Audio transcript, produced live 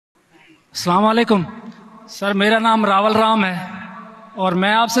السلام علیکم سر، میرا نام راول رام ہے اور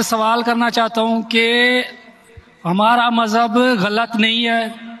میں آپ سے سوال کرنا چاہتا ہوں کہ ہمارا مذہب غلط نہیں ہے،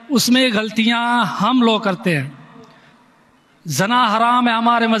 اس میں غلطیاں ہم لوگ کرتے ہیں۔ زنا حرام ہے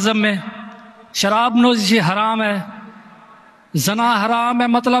ہمارے مذہب میں، شراب نوشی حرام ہے، زنا حرام ہے،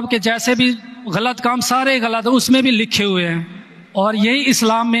 مطلب کہ جیسے بھی غلط کام سارے غلط اس میں بھی لکھے ہوئے ہیں، اور یہی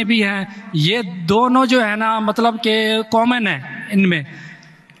اسلام میں بھی ہیں۔ یہ دونوں جو ہے نا مطلب کہ کامن ہے ان میں،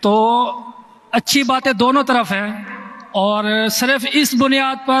 تو اچھی باتیں دونوں طرف ہیں، اور صرف اس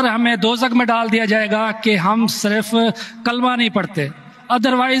بنیاد پر ہمیں دوزخ میں ڈال دیا جائے گا کہ ہم صرف کلمہ نہیں پڑھتے،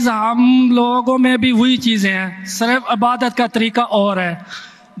 ادروائز ہم لوگوں میں بھی وہی چیزیں ہیں، صرف عبادت کا طریقہ اور ہے۔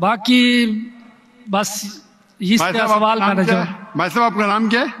 باقی بس اس کا سوال کرنا چاہوں۔ بھائی صاحب آپ کا نام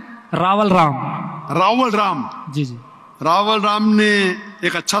کیا ہے؟ راول رام۔ راول رام جی جی راول رام نے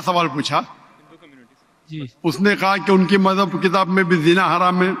ایک اچھا سوال پوچھا۔ جی اس نے کہا کہ ان کی مذہب کتاب میں بھی زنا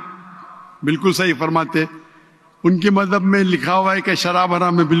حرام ہے، بالکل صحیح فرماتے۔ ان کے مذہب میں لکھا ہوا ہے کہ شراب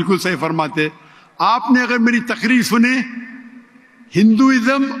حرام ہے، بالکل صحیح فرماتے۔ آپ نے اگر میری تقریر سنے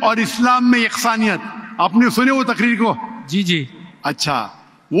ہندوازم اور اسلام میں یکسانیت، آپ نے سنے وہ تقریر کو؟ جی جی اچھا،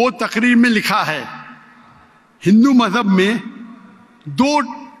 وہ تقریر میں لکھا ہے ہندو مذہب میں دو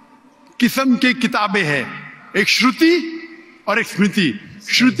قسم کے کتابیں ہیں، ایک شروتی اور ایک اسمرتی۔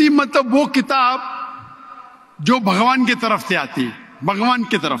 شروتی مطلب وہ کتاب جو بھگوان کی طرف سے آتی ہے، بھگوان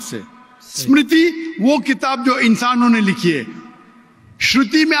کی طرف سے۔ اسمرتی وہ کتاب جو انسانوں نے لکھی ہے۔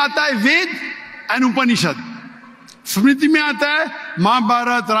 شروتی میں آتا ہے وید اینڈ اپنشد، اسمرتی میں آتا ہے مہا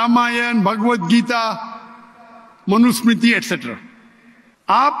بھارت، رامائن، بھگوت گیتا، منوسمرتی ایٹسٹرا۔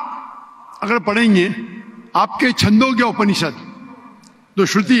 آپ اگر پڑھیں گے آپ کے چھندوگیہ اپنشد جو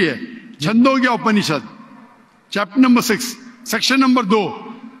شروتی ہے، چھندوگیہ Upanishad chapter number 6 section number 2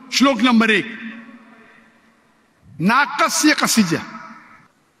 شلوک number 1، ناکسیہ کسیجہ،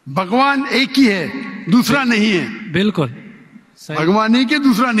 بھگوان ایک ہی ہے، دوسرا نہیں ہے۔ بالکل صحیح، بھگوان ایک ہے،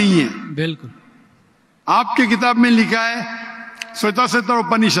 دوسرا نہیں ہے۔ بالکل آپ کے کتاب میں لکھا ہے Savita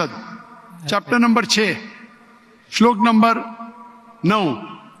Upanishad chapter number 6 شلوک number 9،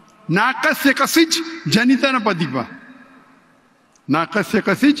 ناکسیہ کسیج جنیتا نہ پدیپا، ناکسیہ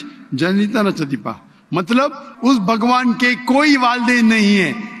کسیج جنیتا نہ چدیپا، مطلب اس بھگوان کے کوئی والدین نہیں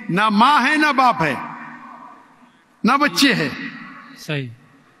ہے، نہ ماں ہے نہ باپ ہے نہ بچے ہے۔ صحیح،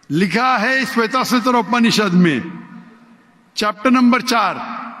 لکھا ہے سویتا اپنشد میں چیپٹر نمبر 4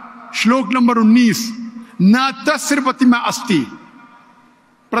 شلوک نمبر 19، نہ تسر پرتیما استی،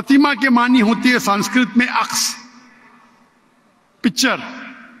 پرتیما کے معنی ہوتی ہے سنسکرت میں عکس، picture,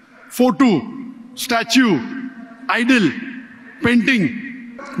 photo, statue, Idol, painting.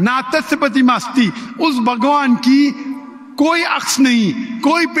 ناتس Pratima استی، اس بھگوان کی کوئی عکس نہیں،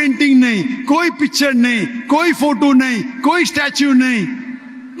 کوئی پینٹنگ نہیں، کوئی پکچر نہیں، کوئی فوٹو نہیں، کوئی اسٹیچو نہیں،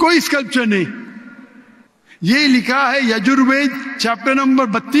 کوئی اسکلپچر نہیں۔ یہ لکھا ہے یجروید چیپٹر نمبر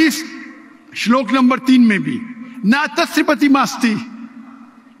 32 شلوک نمبر 3 میں بھی، ناتس پرتیما استی۔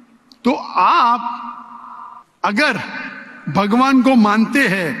 تو آپ اگر بھگوان کو مانتے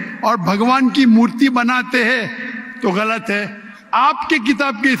ہیں اور بھگوان کی مورتی بناتے ہیں تو غلط ہے۔ آپ کے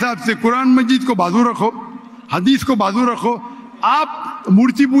کتاب کے حساب سے قرآن مجید کو بازو رکھو، حدیث کو بازو رکھو۔ آپ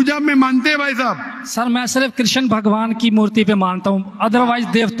مورتی پوجا میں مانتے ہیں بھائی صاحب؟ سر میں صرف کرشن بھگوان کی مورتی پہ مانتا ہوں، ادروائز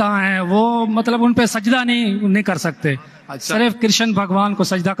دیوتا ہیں وہ مطلب ان پہ سجدہ نہیں کر سکتے۔ اچھا، صرف کرشن بھگوان کو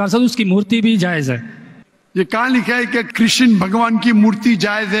سجدہ کر سکتے، اس کی مورتی بھی جائز ہے۔ یہ کہاں لکھا ہے کہ کرشن بھگوان کی مورتی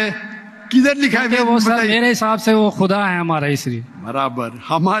جائز ہے؟ کدھر لکھا ہے وہ سر بتائیے۔ میرے حساب سے وہ خدا ہے ہمارا، اس لیے برابر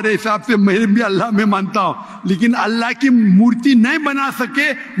ہمارے حساب سے میں بھی اللہ میں مانتا ہوں، لیکن اللہ کی مورتی نہیں بنا سکے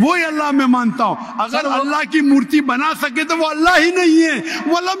وہی اللہ میں مانتا ہوں۔ اگر اللہ کی مورتی بنا سکے تو وہ اللہ ہی نہیں ہے۔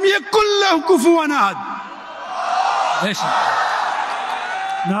 وَلَمْ يَكُن لَّهُ كُفُوًا أَحَدٌ۔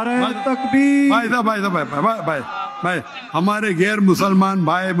 نعرہ تکبیر۔ بھائی ہمارے غیر مسلمان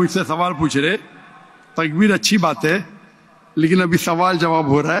بھائی مجھ سے سوال پوچھ رہے، تکبیر اچھی بات ہے لیکن ابھی سوال جواب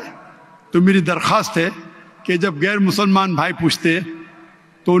ہو رہا ہے، تو میری درخواست ہے کہ جب غیر مسلمان بھائی پوچھتے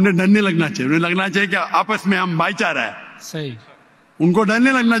تو انہیں ڈرنے لگنا چاہیے، انہیں لگنا چاہیے کہ آپس میں ہم بھائی چارہ ہے۔ صحیح، ان کو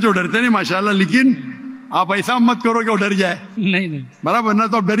ڈرنے لگنا چاہیے، ڈرتے نہیں ماشاءاللہ، لیکن آپ ایسا مت کرو کہ وہ ڈر جائے، نہیں برابر نہ؟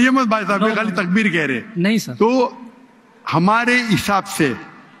 تو آپ ڈریے مت بھائی صاحب، خالی تکبیر کہہ رہے۔ نہیں سر، تو ہمارے حساب سے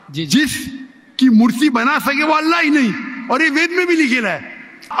جی جس کی مورتی بنا سکے وہ اللہ ہی نہیں، اور یہ وید میں بھی لکھا ہے۔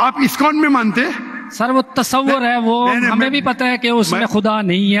 آپ اسکون میں مانتے ہیں؟ سر وہ تصور ہے، وہ ہمیں بھی پتہ ہے کہ اس میں خدا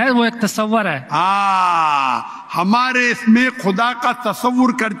نہیں ہے، وہ ایک تصور ہے۔ ہمارے اس میں خدا کا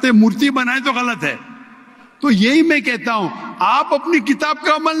تصور کرتے مورتی بنائے تو غلط ہے۔ تو یہی میں کہتا ہوں, آپ اپنی کتاب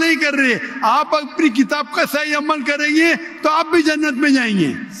کا عمل نہیں کر رہے, آپ اپنی کتاب کا صحیح عمل کریں گے تو آپ بھی جنت میں جائیں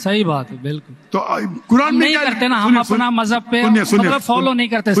گے. صحیح بات ہے, بالکل. تو قرآن میں نہیں کرتے نا ہم اپنا مذہب پہ مطلب فالو نہیں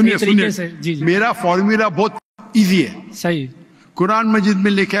کرتے صحیح طریقے سے. جی جی, میرا فارمولا بہت ایزی ہے. صحیح. قرآن مجید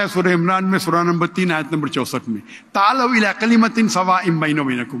میں لکھا ہے سورہ عمران میں سورہ نمبر 3 آیت نمبر 64 میں, تعالوا الی کلمۃ سواء بیننا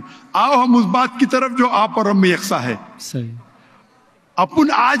وبینکم, آؤ ہم اس بات کی طرف جو آپ اور ہم میں یکساں ہے. صحیح.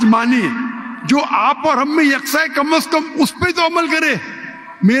 اپن آج مانے جو آپ اور ہم میں یکساں ہے, کم از کم اس پہ تو عمل کرے.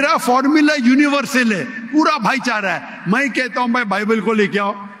 میرا فارمولا یونیورسل ہے, پورا بھائی چارہ ہے. میں کہتا ہوں بھائی بائبل کو لے کے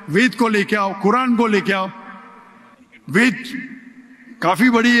آؤ, وید کو لے کے آؤ, قرآن کو لے کے آؤ. وید کافی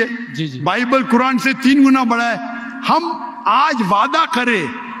بڑی ہے, جی جی, بائبل قرآن سے 3 گنا بڑا ہے. ہم آج وعدہ کرے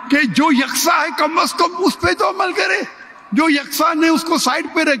کہ جو یکساں ہے کم از کم اس پہ تو عمل کرے. جو یکساں نہیں اس کو سائڈ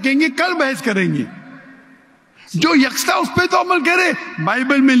پہ رکھیں گے, کل بحث کریں گے. جو یکساں اس پہ تو عمل کرے.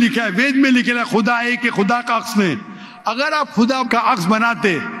 بائبل میں لکھا ہے, وید میں لکھا ہے خدا ہے کہ خدا کا عکس نہیں. اگر آپ خدا کا عکس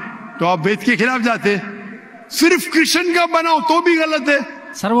بناتے تو آپ وید کے خلاف جاتے. صرف کرشن کا بناؤ تو بھی غلط ہے.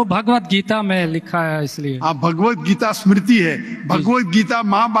 سر وہ بھگوت گیتا میں لکھا ہے اس لیے. آپ بھگوت گیتا اسمرتی ہے, بھگوت گیتا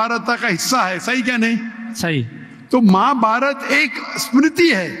مہا بھارت کا حصہ ہے, صحیح کیا نہیں؟ صحیح. تو مہا بھارت ایک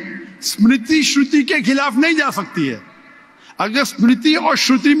اسمرتی ہے, اسمرتی شروتی کے خلاف نہیں جا سکتی ہے. اگر اسمرتی اور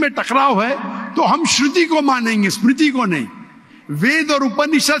شروتی میں ٹکراؤ ہے تو ہم شروتی کو مانیں گے, اسمرتی کو نہیں. وید اور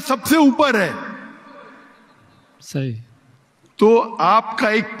اپنشد سب سے اوپر ہے. صحیح. تو آپ کا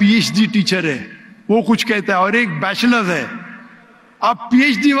ایک پی ایچ ڈی ٹیچر ہے, وہ کچھ کہتا ہے, اور ایک بیچلر ہے. آپ پی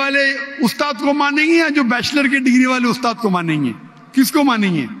ایچ ڈی والے استاد کو مانیں گے یا جو بیچلر کے ڈگری والے استاد کو مانیں گے؟ کس کو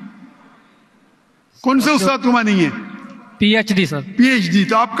مانیں گے؟ کون سے استاد کو مانیں گے؟ P H D. سر پی ایچ ڈی.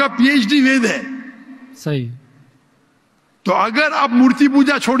 تو آپ کا پی ایچ ڈی وید ہے. صحیح. تو اگر آپ مورتی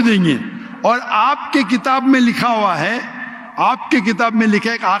پوجا چھوڑ دیں گے, اور آپ کے کتاب میں لکھا ہوا ہے, آپ کے کتاب میں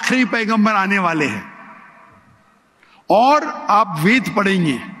لکھا ہے کہ آخری پیغمبر آنے والے ہیں, اور آپ وید پڑھیں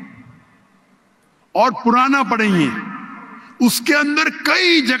گے اور پرانا پڑھیں گے, اس کے اندر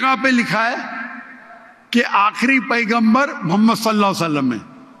کئی جگہ پہ لکھا ہے کہ آخری پیغمبر محمد صلی اللہ علیہ وسلم ہے.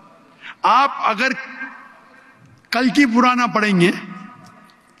 آپ اگر کل کی پرانا پڑھیں گے,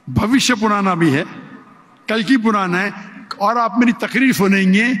 بھوشیہ پرانا بھی ہے, کل کی پرانا ہے, اور آپ میری تقریر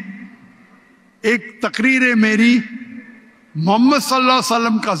سنیں گے. ایک تقریر ہے میری, محمد صلی اللہ علیہ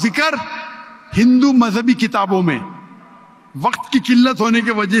وسلم کا ذکر ہندو مذہبی کتابوں میں. وقت کی قلت ہونے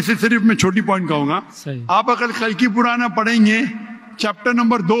کی وجہ سے صرف میں چھوٹی پوائنٹ کہوں گا. آپ اگر کل کی پرانا پڑھیں گے, چیپٹر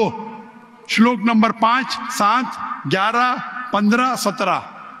نمبر 2, شلوک نمبر 5, 7, 11, 15, 17,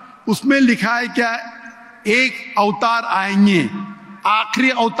 اس میں لکھا ہے کیا, ایک اوتار آئیں گے, آخری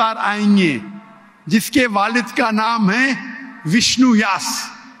اوتار آئیں گے, جس کے والد کا نام ہے وشنو یاس.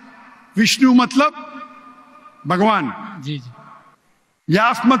 وشنو مطلب بھگوان, جی جی,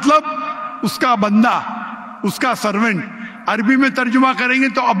 یاس مطلب اس کا بندہ, اس کا سرونٹ. عربی میں ترجمہ کریں گے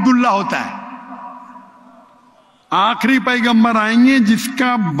تو عبداللہ ہوتا ہے. آخری پیغمبر آئیں گے جس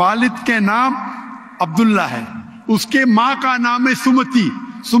کا والد کے نام عبداللہ ہے, اس کے ماں کا نام ہے سمتی.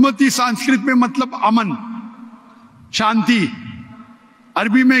 سمتی سنسکرت میں مطلب امن, شانتی.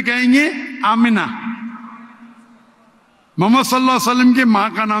 عربی میں کہیں گے آمنہ. محمد صلی اللہ علیہ وسلم کے ماں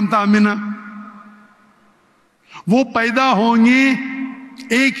کا نام تھا آمنہ. وہ پیدا ہوں گے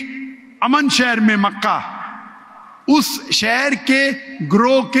ایک امن شہر میں, مکہ. اس شہر کے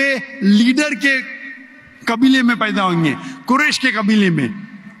گروہ کے لیڈر کے قبیلے میں پیدا ہوں گے, قریش کے قبیلے میں.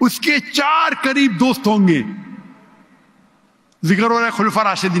 اس کے 4 قریب دوست ہوں گے. ذکر ہو رہا ہے خلفاء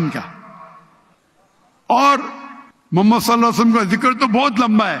راشدین کا. اور محمد صلی اللہ علیہ وسلم کا ذکر تو بہت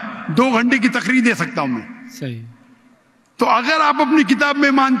لمبا ہے, 2 گھنٹے کی تقریر دے سکتا ہوں میں. صحیح. تو اگر آپ اپنی کتاب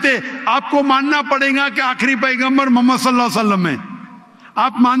میں مانتے, آپ کو ماننا پڑے گا کہ آخری پیغمبر محمد صلی اللہ علیہ وسلم ہے.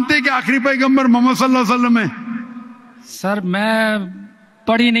 آپ مانتے کہ آخری پیغمبر محمد صلی اللہ علیہ وسلم ہے؟ سر میں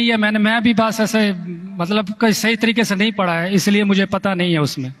پڑھی نہیں ہے, میں بھی بس ایسے مطلب کوئی صحیح طریقے سے نہیں پڑھا ہے, اس لیے مجھے پتا نہیں ہے.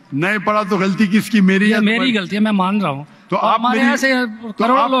 اس میں نہیں پڑھا تو غلطی کس کی, میری ہے؟ میری غلطی ہے, میں مان رہا ہوں. تو آپ ہمارے ایسے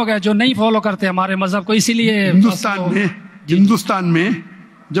کروڑوں لوگ ہیں جو نہیں فالو کرتے ہمارے مذہب کو, اسی لیے ہندوستان میں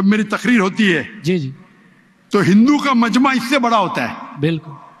جب میری تقریر ہوتی ہے, جی جی, تو ہندو کا مجمع اس سے بڑا ہوتا ہے.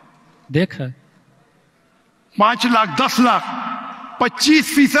 بالکل دیکھا, 5 لاکھ, 10 لاکھ,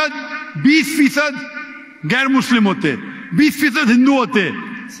 25%, 20% غیر مسلم ہوتے, 20% ہندو ہوتے.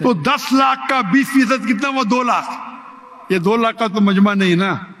 تو 10 لاکھ کا 20% کتنا ہوا؟ 2 لاکھ. یہ 2 لاکھ کا تو مجمع نہیں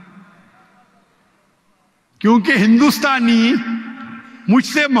نا, کیونکہ ہندوستانی مجھ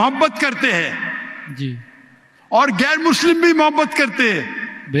سے محبت کرتے ہیں جی, اور غیر مسلم بھی محبت کرتے ہیں.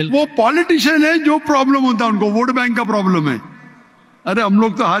 وہ پالیٹیشین ہے, جو پرابلم ہوتا ہے ان کو ووٹ بینک کا پرابلم ہے. ارے ہم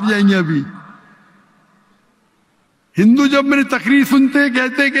لوگ تو ہار جائیں گے ابھی. हिंदू जब मेरी तकरीर सुनते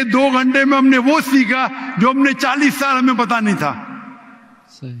कहते कि 2 घंटे में हमने वो सीखा जो हमने 40 साल हमें पता नहीं था।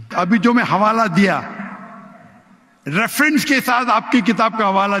 अभी जो मैं हवाला दिया, रेफरेंस के साथ आपकी किताब का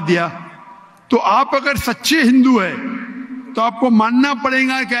हवाला दिया, तो आप अगर सच्चे हिंदू है तो आपको मानना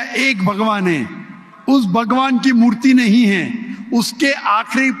पड़ेगा कि एक भगवान है, उस भगवान की मूर्ति नहीं है, उसके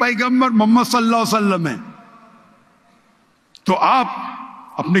आखिरी पैगंबर मोहम्मद सल्लल्लाहु अलैहि वसल्लम है। तो आप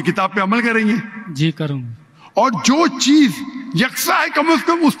अपनी किताब पे अमल करेंगे? जी करूंगा। और जो चीज यकसा है कम से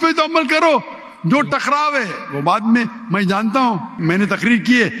कम उस पर तो अमल करो, जो टकराव है वो बाद में। मैं जानता हूं, मैंने तकरीर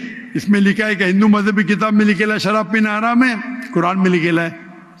की है, इसमें लिखा है कि हिंदू मजहबी किताब में लिखेला शराब पीना हराम है, कुरान में लिखेला है।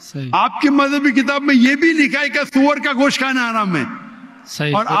 सही। आपकी मजहबी किताब में यह भी लिखा है कि सुअर का गोश्त खाना हराम है।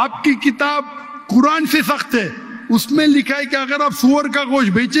 सही। और आपकी किताब कुरान से सख्त है, उसमें लिखा है कि अगर आप सुअर का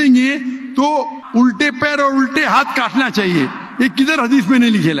गोश्त बेचेंगे तो उल्टे पैर और उल्टे हाथ काटना चाहिए। ये किधर हदीस में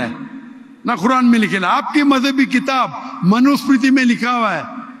नहीं लिखेला है, ना कुरान में लिखेला। आपकी मजहबी किताब मनुस्मृति में लिखा हुआ है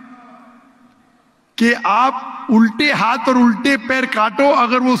कि आप उल्टे हाथ और उल्टे पैर काटो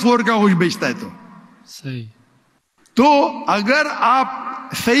अगर वो सुअर का गोश्त बेचता है तो। सही। तो अगर आप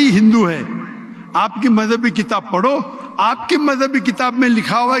सही हिंदू है, आपकी मजहबी किताब पढ़ो। आपकी मजहबी किताब में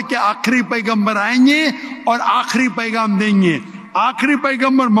लिखा हुआ है कि आखिरी पैगंबर आएंगे और आखिरी पैगाम देंगे। आखिरी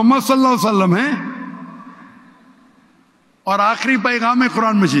पैगंबर मोहम्मद सल्लल्लाहु अलैहि वसल्लम है और आखिरी पैगाम है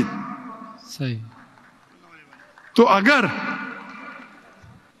कुरान मजीद। सही। तो अगर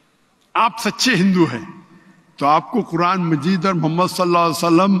आप सच्चे हिंदू हैं तो आपको कुरान मजीद और मोहम्मद सल्लल्लाहु अलैहि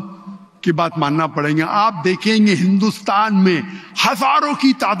वसल्लम की बात मानना पड़ेगा। आप देखेंगे हिंदुस्तान में हजारों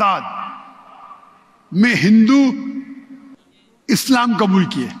की तादाद में हिंदू इस्लाम कबूल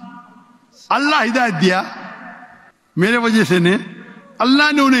किए। अल्लाह हिदायत दिया, मेरे वजह से ने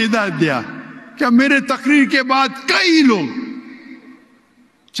अल्लाह ने उन्हें हिदायत दिया। क्या मेरे तकरीर के बाद कई लोग,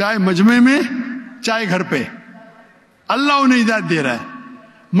 चाहे मजमे में चाहे घर पे, अल्लाह उन्हें हिदायत दे रहा है।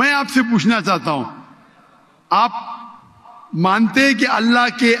 मैं आपसे पूछना चाहता हूं, आप मानते हैं कि अल्लाह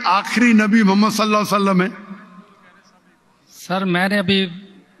के आखिरी नबी मोहम्मद सल्लल्लाहु अलैहि वसल्लम है? सर मैंने अभी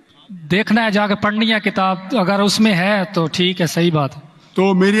देखना है, जाकर पढ़नी है किताब, अगर उसमें है तो ठीक है, सही बात है।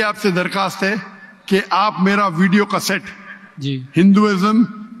 तो मेरी आपसे दरखास्त है कि आप मेरा वीडियो कैसेट जी हिंदुइज्म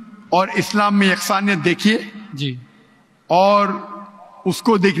और इस्लाम में यकसानियत देखिए जी, और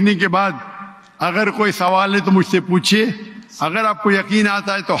उसको देखने के बाद अगर कोई सवाल है तो मुझसे पूछिए। अगर आपको यकीन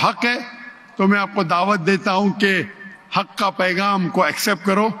आता है तो हक है, तो मैं आपको दावत देता हूं कि हक का पैगाम को एक्सेप्ट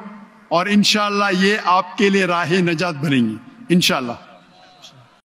करो और इंशाअल्लाह ये आपके लिए राह नजात बनेंगी इंशाअल्लाह।